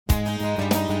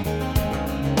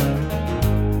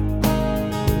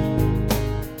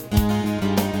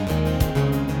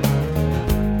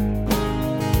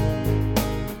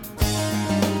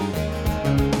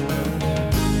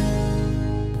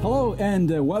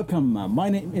and welcome. My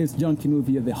name is John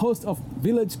Kinuvia, the host of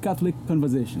Village Catholic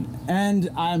Conversation,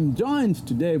 and I'm joined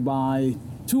today by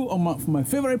two of my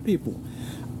favorite people,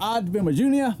 Art Bema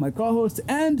Jr., my co-host,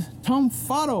 and Tom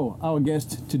Farrow, our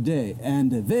guest today.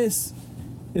 And this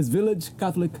is Village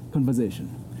Catholic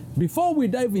Conversation. Before we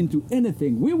dive into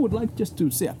anything, we would like just to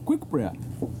say a quick prayer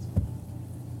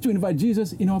to invite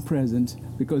Jesus in our presence,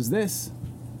 because this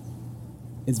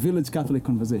is Village Catholic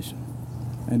Conversation.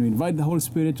 And we invite the Holy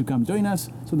Spirit to come join us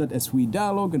so that as we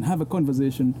dialogue and have a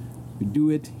conversation, we do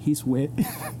it His way,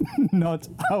 not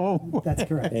our way. That's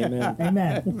correct. Amen.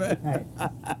 Amen. Amen.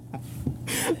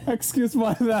 Excuse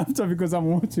my laughter because I'm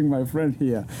watching my friend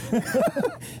here.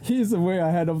 He's way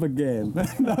ahead of the game.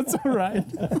 That's all right.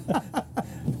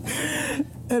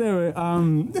 Anyway,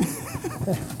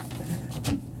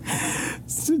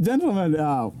 so gentlemen,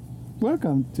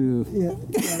 welcome to...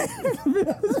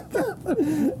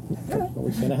 Are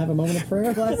we going to have a moment of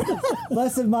prayer?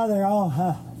 Blessed Mother,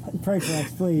 pray for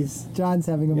us, please. John's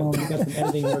having a We've moment. got some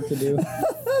editing work to do.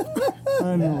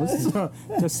 I know. So,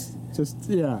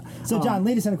 yeah. So, John,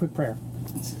 lead us in a quick prayer.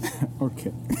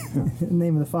 Okay. In the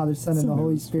name of the Father, Son, and the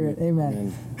Holy Spirit.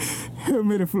 Amen. And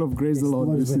Made full of grace, the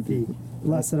Lord is with thee.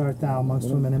 Blessed art thou amongst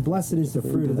women, and blessed is the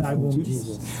fruit of thy womb,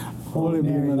 Jesus. Holy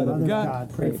Mary, Mother of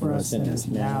God, pray for us sinners,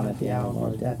 now and at the hour of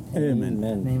our death. Amen. In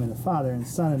the name of the Father, and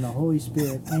Son, and the Holy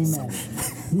Spirit. Amen.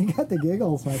 You got the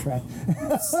giggles, my friend.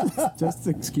 Just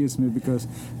excuse me because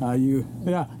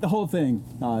the whole thing.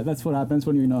 That's what happens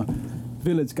when you're in a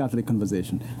Village Catholic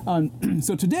Conversation.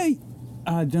 So today,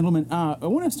 gentlemen, I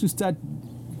want us to start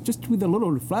just with a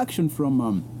little reflection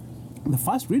from the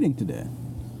first reading today.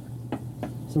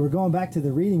 So we're going back to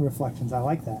the reading reflections. I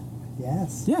like that.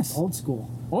 Yes. Yes. Old school.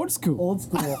 Old school. Old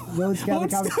school. Village Catholic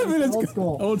Conversation. Old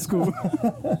school. Old school.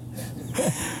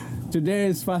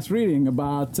 Today's first reading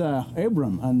about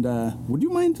Abram, and would you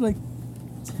mind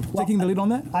taking the lead on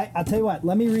that? I'll tell you what.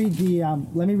 Let me read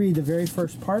the very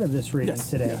first part of this reading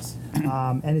today. Yes.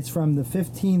 And it's from the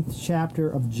 15th chapter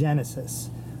of Genesis,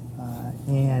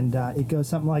 and it goes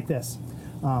something like this.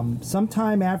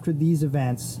 Sometime after these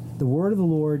events, the word of the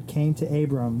Lord came to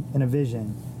Abram in a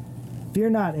vision.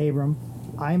 Fear not, Abram,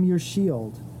 I am your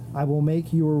shield. I will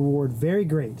make your reward very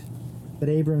great. But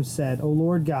Abram said, O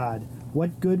Lord God,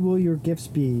 what good will your gifts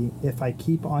be if I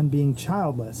keep on being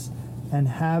childless and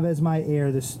have as my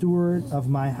heir the steward of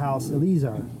my house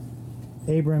Eliezer?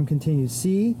 Abram continued,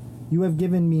 See, you have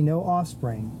given me no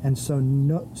offspring, and so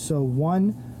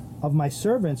one of my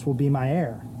servants will be my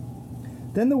heir.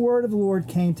 Then the word of the Lord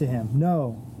came to him,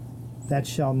 No, that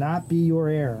shall not be your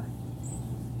heir.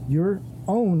 Your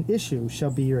own issue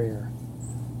shall be your heir.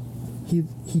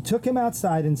 He took him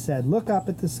outside and said, Look up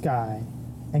at the sky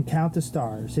and count the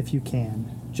stars, if you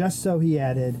can. Just so, he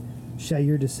added, shall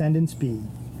your descendants be.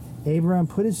 Abraham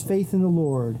put his faith in the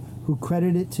Lord, who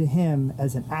credited it to him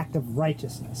as an act of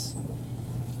righteousness.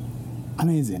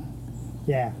 Amazing.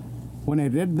 Yeah. When I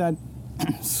read that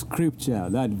scripture,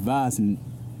 that verse, and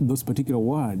those particular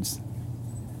words,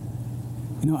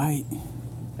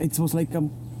 it was like a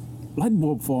light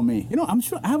bulb for me. I'm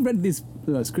sure I have read this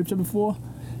scripture before,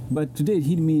 but today it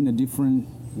hit me in a different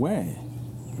way.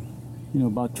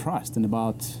 About trust and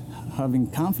about having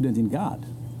confidence in God,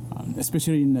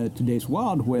 especially in today's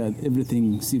world where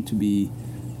everything seems to be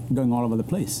going all over the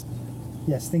place.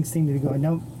 Yes, things seem to be going.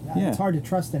 No, Yeah. It's hard to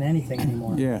trust in anything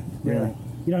anymore. Yeah, Really. yeah.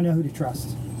 You don't know who to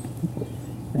trust.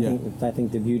 I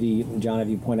think the beauty, John, if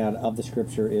you point out, of the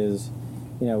scripture is,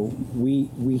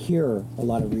 we hear a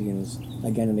lot of readings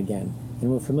again and again,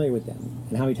 and we're familiar with them.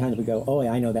 And how many times we go, oh,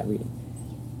 yeah, I know that reading.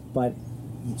 But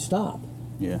stop,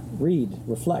 Yeah. read,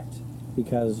 reflect,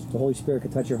 because the Holy Spirit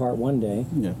could touch your heart one day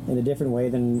in a different way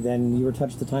than you were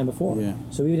touched the time before. Yeah.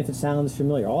 So even if it sounds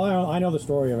familiar, I know the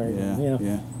story of it.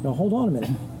 No, hold on a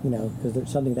minute, because there's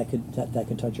something that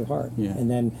could touch your heart. Yeah. And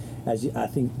then, I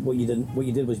think what you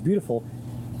did was beautiful.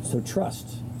 So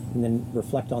trust, and then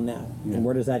reflect on that. Yeah. And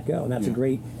where does that go? And that's a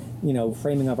great,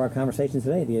 framing of our conversation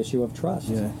today, the issue of trust.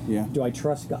 Yeah, yeah. Do I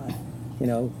trust God?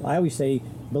 I always say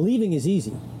believing is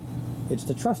easy. It's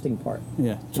the trusting part.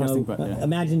 Yeah, trusting part, yeah.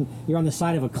 Imagine you're on the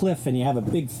side of a cliff and you have a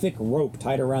big thick rope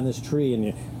tied around this tree, and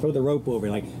you throw the rope over.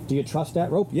 Do you trust that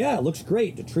rope? Yeah, it looks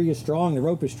great. The tree is strong, the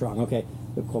rope is strong. Okay,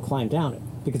 we'll climb down it,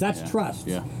 because that's trust.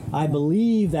 Yeah. I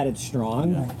believe that it's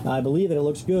strong. Yeah. I believe that it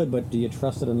looks good, but do you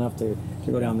trust it enough to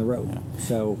go down the road? Yeah.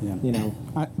 So,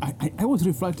 I was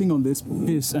reflecting on this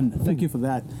piece, and thank you for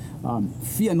that.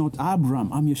 Fear not,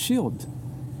 Abram, I'm your shield.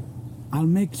 I'll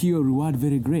make your reward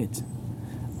very great.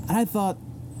 And I thought,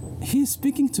 he's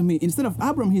speaking to me. Instead of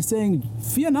Abram, he's saying,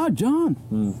 fear not, John.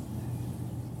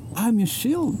 I'm your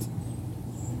shield.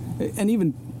 And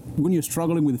even when you're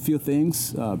struggling with a few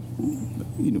things,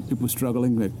 people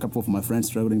struggling, like a couple of my friends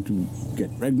struggling to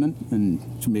get pregnant and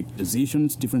to make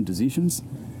different decisions.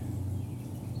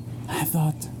 I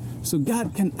thought, so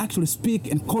God can actually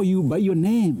speak and call you by your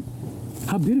name.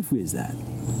 How beautiful is that?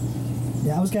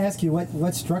 Yeah, I was going to ask you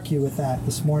what struck you with that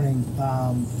this morning,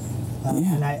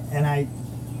 and I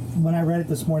when I read it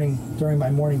this morning during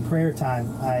my morning prayer time,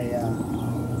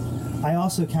 I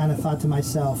also kind of thought to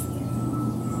myself,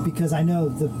 because I know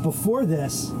that before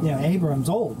this, Abram's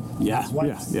old. Yeah, his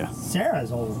wife, yeah.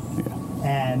 Sarah's old, Yeah.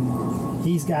 and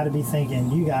he's got to be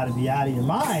thinking, you got to be out of your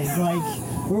mind. Like,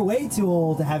 we're way too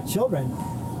old to have children,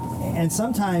 and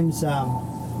sometimes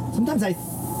I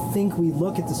think we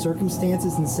look at the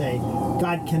circumstances and say,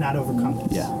 God cannot overcome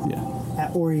this. Yeah.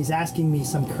 Or he's asking me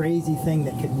some crazy thing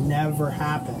that could never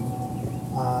happen.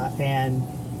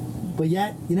 But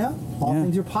yet, all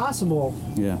things are possible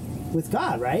Yeah. with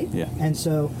God, right? Yeah. And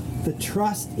so the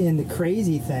trust in the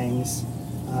crazy things,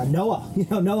 Noah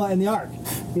and the ark,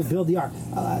 build the ark.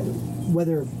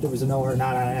 Whether there was a Noah or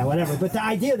not, I don't know, whatever. But the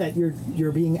idea that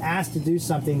you're being asked to do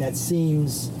something that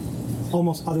seems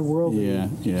almost otherworldly,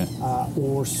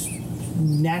 or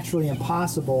naturally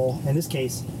impossible. In this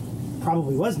case,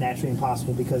 probably was naturally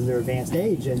impossible because of their advanced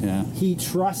age, and he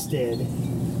trusted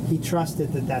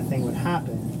that thing would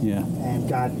happen. Yeah. And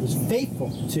God was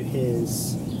faithful to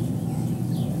his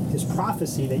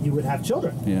prophecy that you would have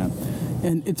children. Yeah.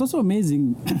 And it's also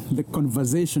amazing the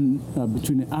conversation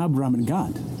between Abraham and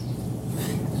God.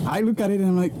 I look at it and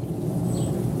I'm like,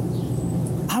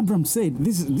 Abraham said,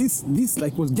 this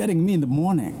like was getting me in the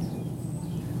morning.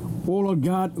 Oh Lord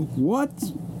God, what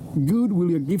good will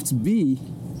your gifts be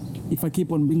if I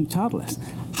keep on being childless?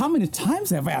 How many times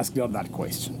have I asked God that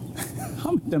question?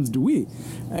 How many times do we?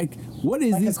 Like, what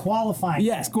is Like this? a qualifying.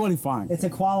 Yes, qualifying. It's a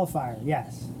qualifier,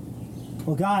 yes.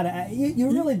 Well, God,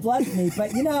 you really blessed me,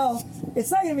 but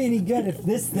it's not going to be any good if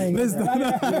this thing. This-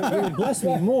 You would bless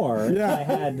me more if I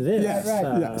had this.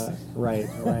 Yeah, right.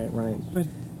 Right. But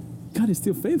God is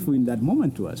still faithful in that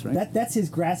moment to us, right? That's his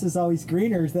grass is always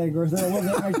greener thing, or that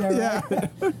wasn't right there.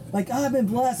 Right? Like, I've been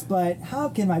blessed, but how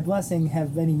can my blessing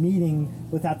have any meaning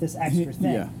without this extra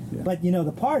thing? Yeah. But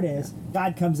the part is,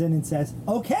 God comes in and says,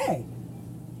 okay,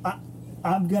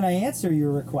 I'm going to answer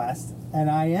your request, and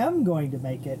I am going to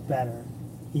make it better,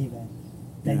 even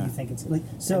than you think it's like.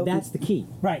 So And that's the key,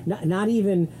 right? Not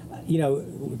even,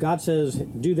 God says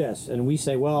do this, and we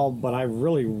say, well, but I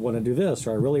really want to do this,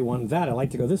 or I really want that. I like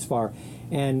to go this far,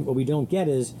 and what we don't get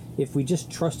is if we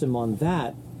just trust Him on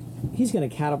that, He's going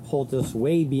to catapult us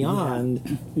way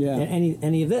beyond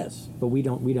any of this. But we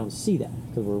don't see that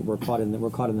because we're caught in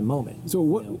the moment. So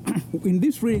what in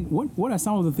this reading, what are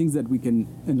some of the things that we can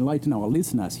enlighten our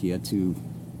listeners here to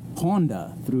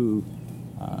ponder through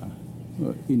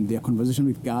in their conversation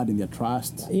with God, in their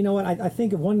trust? You know what? I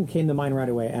think one came to mind right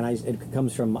away, and it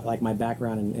comes from like my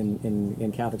background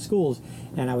in Catholic schools,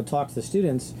 and I would talk to the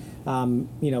students,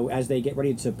 as they get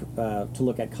ready to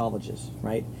look at colleges,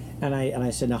 right? And I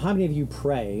said, now, how many of you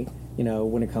pray,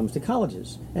 when it comes to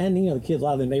colleges? And the kids, a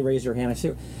lot of them, they raise their hand. I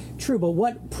say, true, but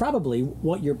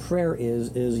what your prayer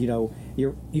is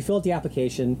you fill out the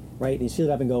application, right? And you seal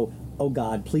it up and go, oh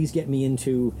God, please get me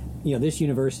into this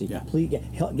university. Yeah. Please get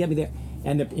me there.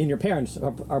 And your parents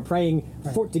are praying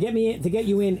to get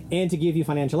you in and to give you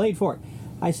financial aid for it.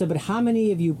 I said, but how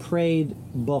many of you prayed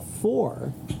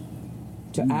before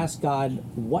to ask God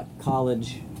what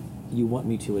college you want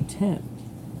me to attend?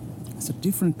 It's a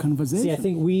different conversation. See, I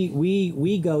think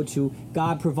we go to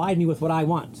God, provide me with what I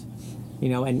want,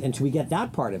 and so we get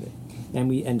that part of it,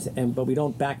 but we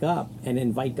don't back up and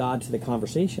invite God to the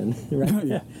conversation,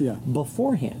 right? Yeah.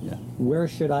 Beforehand. Yeah. Where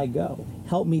should I go?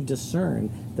 Help me discern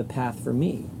the path for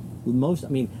me.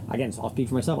 Again, I'll speak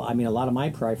for myself. A lot of my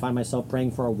prayer, I find myself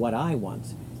praying for what I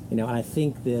want, and I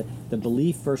think the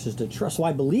belief versus the trust. So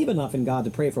I believe enough in God to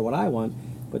pray for what I want,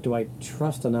 but do I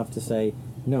trust enough to say,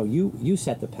 no, you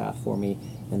set the path for me,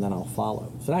 and then I'll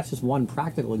follow. So that's just one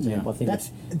practical example. Yeah. I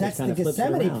think That's kind the of flips it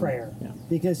Gethsemane around. prayer, Yeah.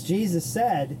 because Jesus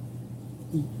said,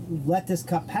 "Let this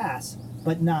cup pass,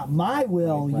 but not my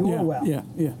will, your will."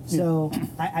 Yeah. So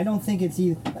I don't think it's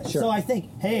either. Sure. So I think,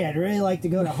 hey, I'd really like to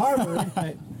go to Harvard,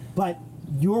 but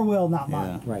your will, not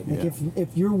mine. Yeah. Right. Like Yeah.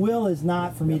 if your will is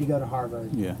not for me to go to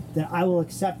Harvard, then I will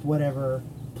accept whatever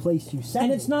place you send And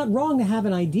me. it's not wrong to have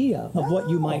an idea of what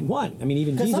you No. might want.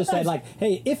 Even 'Cause Jesus said, sometimes-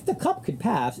 hey, if the cup could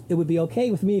pass, it would be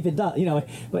okay with me if it does.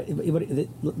 But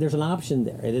there's an option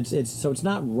there. So it's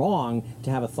not wrong to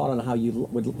have a thought on how you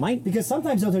might. because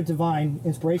sometimes those are divine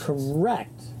inspirations.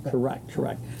 Correct.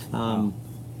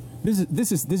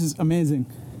 This is amazing.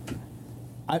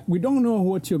 We don't know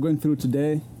what you're going through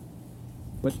today,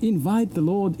 But invite the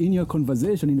Lord in your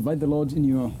conversation, invite the Lord in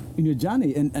your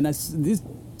journey. And as this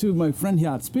to my friend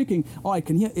here speaking, all I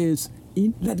can hear is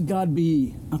let God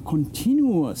be a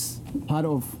continuous part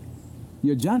of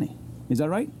your journey. Is that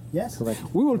right? Yes. Correct.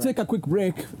 We will take a quick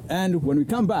break, and when we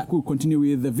come back, we'll continue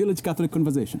with the Village Catholic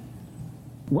Conversation.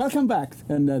 Welcome back,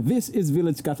 and this is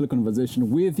Village Catholic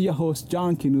Conversation with your host,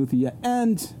 John Kinuthia,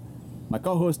 and my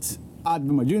co-host, Art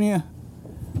Bema Jr.,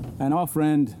 and our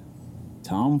friend,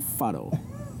 Tom Fado.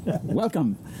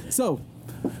 Welcome. So,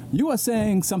 you are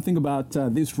saying something about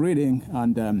this reading,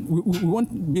 and we want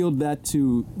to build that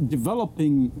to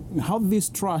developing how this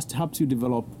trust helps you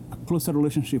develop a closer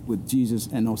relationship with Jesus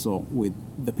and also with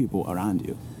the people around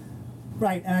you.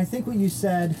 Right, and I think what you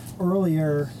said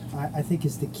earlier, I think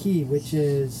is the key, which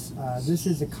is this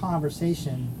is a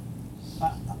conversation,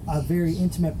 a very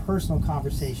intimate, personal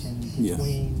conversation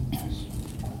between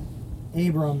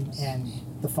Abram and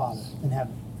the Father in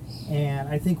heaven. And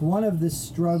I think one of the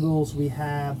struggles we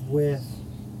have with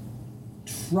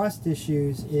trust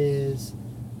issues is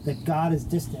that God is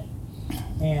distant.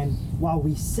 And while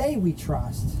we say we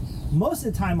trust, most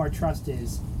of the time our trust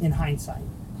is in hindsight.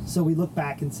 So we look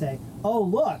back and say, oh,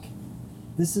 look,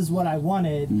 this is what I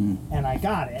wanted and I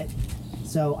got it.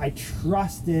 So I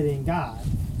trusted in God.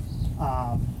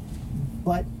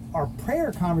 But our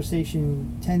prayer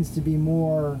conversation tends to be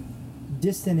more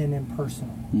distant and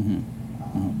impersonal.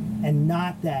 And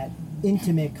not that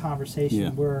intimate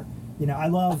conversation where, I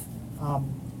love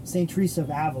St. Teresa of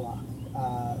Avila,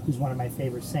 who's one of my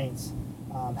favorite saints,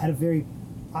 had a very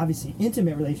obviously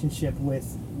intimate relationship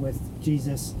with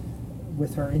Jesus,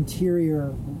 with her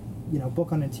interior,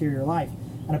 book on interior life.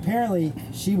 And apparently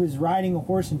she was riding a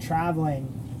horse and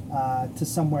traveling to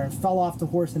somewhere and fell off the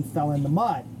horse and fell in the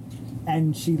mud.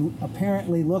 And she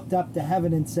apparently looked up to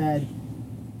heaven and said,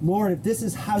 Lord, if this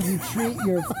is how you treat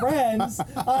your friends,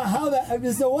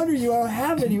 it's no wonder you don't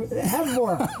have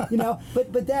more,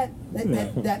 But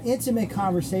that intimate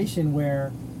conversation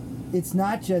where it's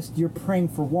not just you're praying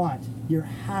for want, you're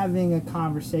having a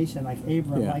conversation like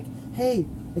Abram, like, hey,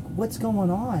 like what's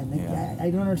going on? Like, I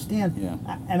don't understand.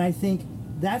 And I think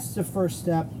that's the first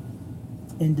step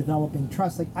in developing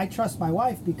trust. Like I trust my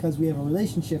wife because we have a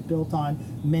relationship built on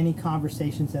many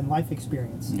conversations and life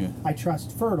experience. I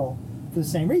trust Fertile for the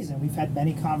same reason. We've had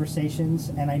many conversations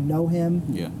and I know him.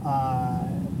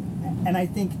 And I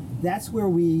think that's where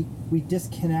we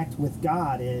disconnect with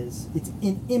God is it's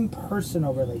an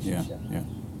impersonal relationship.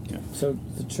 So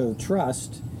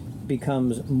trust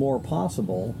becomes more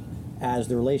possible as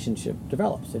the relationship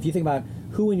develops. If you think about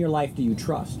who in your life do you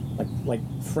trust, like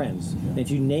friends. And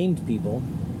if you named people,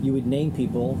 you would name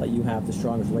people that you have the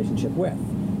strongest relationship with.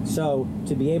 So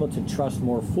to be able to trust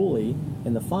more fully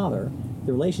in the Father,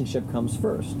 the relationship comes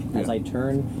first. As I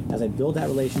build that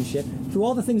relationship through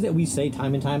all the things that we say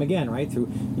time and time again, right? Through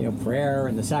prayer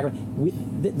and the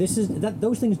sacrament.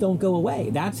 Those things don't go away.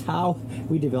 That's how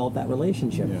we develop that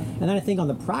relationship. And then I think on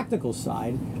the practical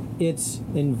side, it's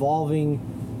involving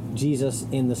Jesus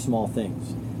in the small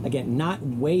things. Again, not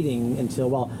waiting until,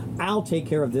 well, I'll take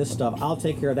care of this stuff, I'll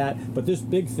take care of that, but this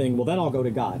big thing, well, then I'll go to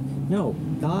God. No,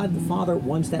 God the Father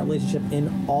wants that relationship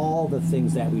in all the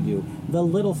things that we do. The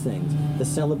little things, the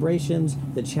celebrations,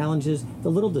 the challenges, the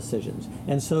little decisions.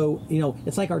 And so,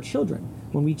 it's like our children.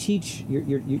 When we teach,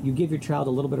 you give your child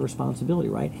a little bit of responsibility,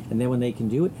 right? And then when they can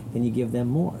do it, then you give them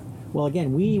more. Well,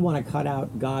 again, we want to cut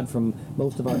out God from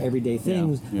most of our everyday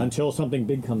things until something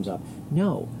big comes up.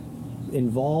 No.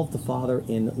 Involve the Father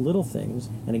in little things,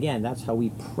 and again, that's how we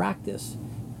practice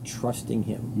trusting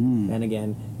Him. And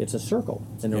again, it's a circle,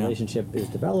 and the relationship is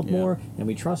developed more, and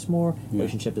we trust more.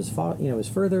 Relationship is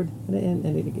furthered, and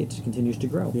it continues to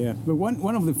grow. But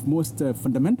one of the most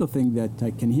fundamental thing that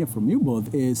I can hear from you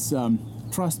both is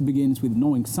trust begins with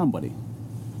knowing somebody.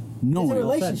 It's a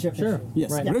relationship. Sure.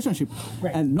 Yes, right. Relationship,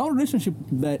 and no relationship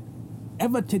that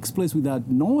ever takes place without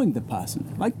knowing the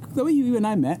person. Like the way you and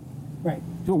I met. Right.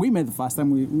 So we met the first time.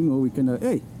 We kind of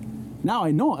hey, now I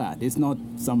know that it's not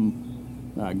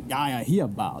some guy I hear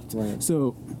about. Right.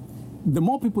 So the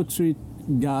more people treat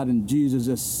God and Jesus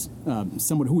as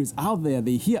somebody who is out there,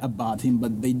 they hear about Him,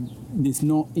 but there's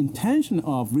no intention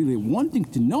of really wanting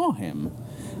to know Him.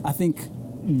 I think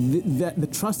the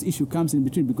trust issue comes in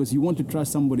between because you want to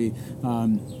trust somebody.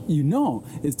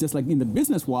 It's just like in the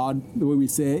business world, the way we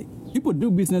say people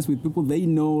do business with people they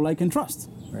know, like, and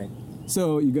trust. Right.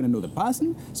 So you're going to know the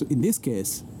person. So in this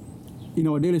case, in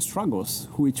our daily struggles,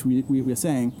 which we're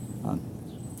saying,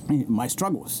 my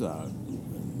struggles,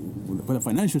 whether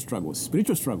financial struggles,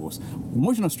 spiritual struggles,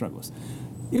 emotional struggles,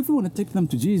 if we want to take them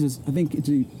to Jesus, I think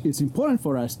it's important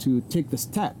for us to take the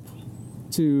step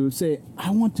to say,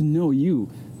 I want to know you.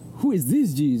 who is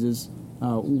this Jesus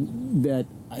that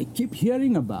I keep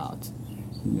hearing about?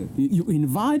 You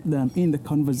invite them in the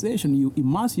conversation. You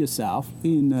immerse yourself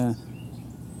in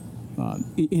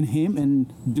Him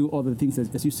and do all the things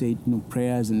as you say,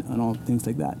 prayers and all things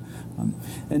like that.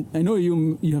 And I know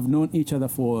you have known each other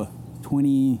for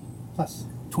 20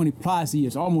 plus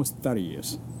years, almost 30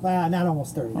 years. Well, not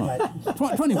almost 30,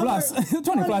 but 20 plus.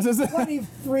 20 plus.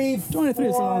 23,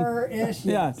 4-ish.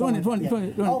 Yeah,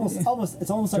 20. Almost. It's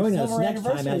almost Join our us silver next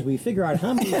anniversary. time as we figure out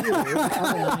how many years are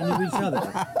aligned with each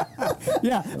other.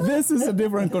 Yeah, this is a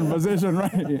different conversation,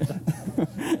 right?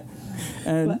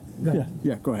 And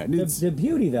go ahead. The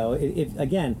beauty, though, if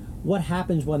again, what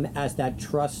happens as that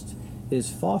trust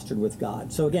is fostered with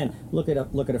God? So again, look at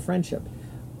a friendship.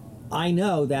 I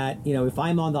know that if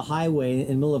I'm on the highway in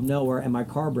the middle of nowhere and my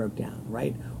car broke down,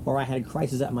 right, or I had a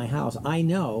crisis at my house, I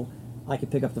know I could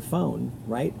pick up the phone,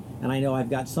 right, and I know I've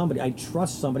got somebody. I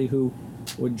trust somebody who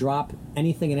would drop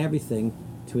anything and everything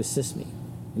to assist me,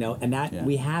 and that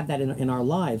we have that in our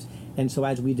lives. And so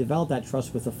as we develop that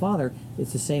trust with the Father,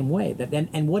 it's the same way.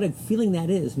 And what a feeling that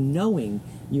is, knowing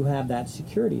you have that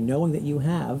security, knowing that you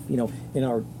have, in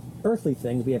our earthly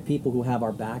things, we have people who have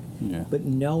our back, but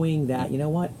knowing that,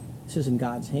 this is in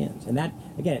God's hands. And that,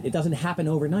 again, it doesn't happen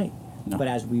overnight. No. But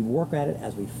as we work at it,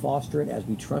 as we foster it, as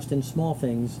we trust in small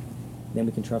things, then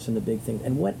we can trust in the big things.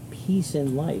 And what peace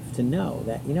in life to know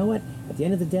that, at the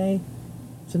end of the day,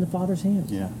 it's in the Father's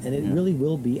hands. Yeah. And it really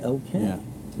will be okay. Yeah.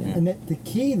 And the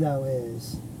key, though,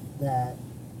 is that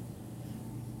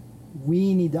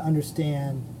we need to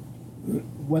understand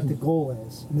what the goal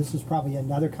is. And this is probably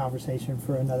another conversation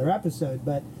for another episode,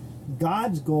 but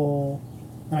God's goal,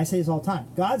 and I say this all the time,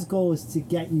 God's goal is to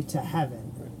get you to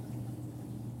heaven.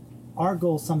 Our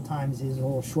goal sometimes is a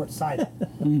little short-sighted.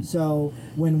 So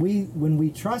when we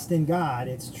trust in God,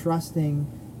 it's trusting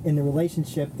in the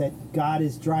relationship that God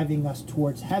is driving us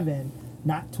towards heaven,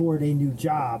 not toward a new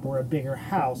job or a bigger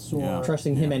house, or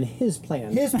trusting Him and His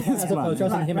plan. His plan, as opposed to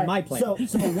trusting Him and my plan.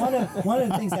 So one of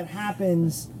the things that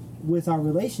happens with our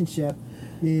relationship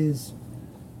is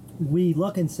we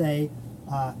look and say,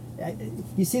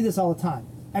 you see this all the time.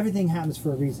 Everything happens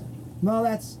for a reason. No,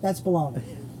 that's baloney.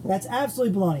 That's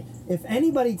absolutely baloney. If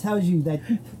anybody tells you that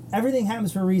everything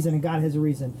happens for a reason and God has a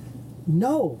reason,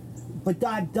 no. But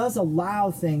God does allow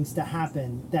things to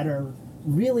happen that are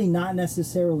really not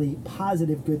necessarily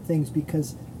positive good things,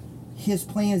 because His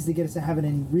plan is to get us to heaven,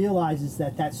 and He realizes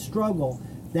that struggle,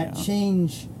 that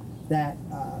change, that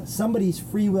somebody's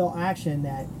free will action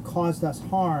that caused us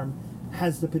harm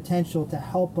has the potential to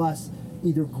help us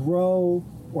either grow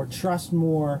or trust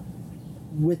more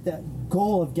with the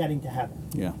goal of getting to heaven.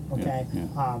 Yeah. Okay.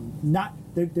 Yeah.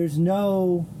 There's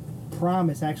no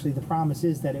promise. Actually, the promise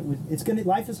is that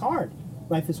life is hard.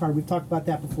 Life is hard. We've talked about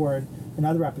that before in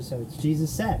other episodes. Jesus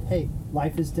said, "Hey,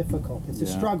 life is difficult. It's a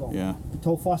struggle." Yeah. He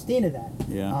told Faustina that.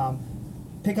 Yeah.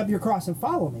 Pick up your cross and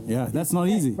follow me. Yeah, that's not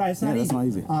easy. Right, it's not easy. That's not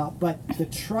easy. But the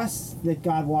trust that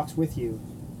God walks with you,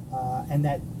 and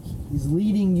that He's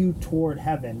leading you toward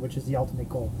heaven, which is the ultimate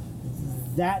goal,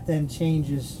 that then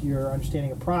changes your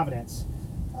understanding of providence,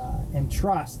 and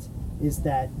trust is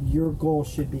that your goal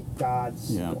should be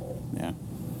God's goal. Yeah.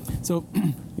 So,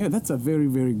 that's a very,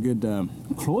 very good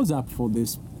close-up for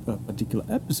this particular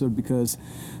episode, because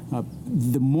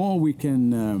the more we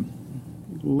can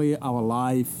lay our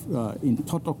life in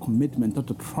total commitment,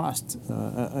 total trust,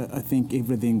 I think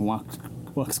everything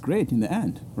works great in the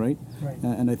end, right? Right.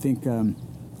 And I think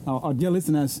our dear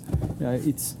listeners,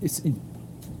 it's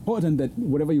important that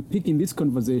whatever you pick in this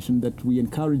conversation, that we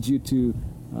encourage you to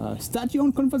start your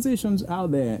own conversations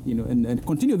out there, and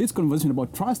continue this conversation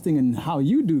about trusting and how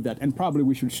you do that. And probably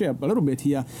we should share a little bit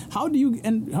here. How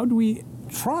do we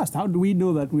trust? How do we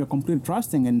know that we are completely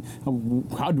trusting, and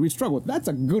how do we struggle? That's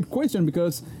a good question,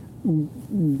 because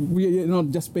we are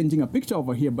not just painting a picture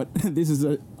over here, but this is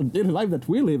a daily life that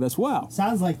we live as well.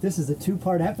 Sounds like this is a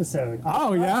 2-part episode.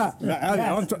 Oh yeah,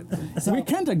 So we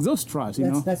can't exhaust trust,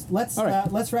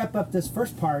 Let's wrap up this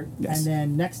first part, and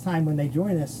then next time when they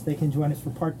join us, they can join us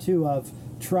for part 2 of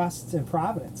Trust and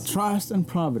Providence. Trust and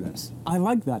Providence. I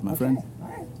like that, my friend. All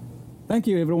right. Thank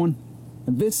you, everyone.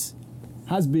 And this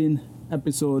has been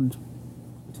episode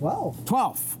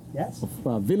 12. Yes.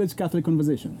 Of Village Catholic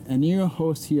Conversation. And your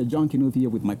host here, John Kinuth, here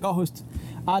with my co-host,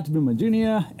 Art Bimmer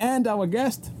Jr., and our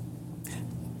guest,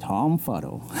 Tom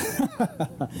Fado.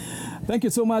 Thank you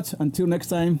so much. Until next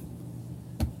time.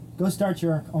 Go start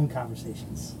your own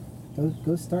conversations.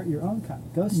 Go start your own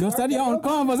Go start your own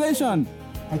conversation.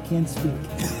 I can't speak.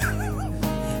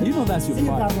 That's your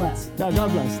part. God bless. God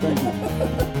bless. Thank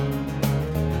you.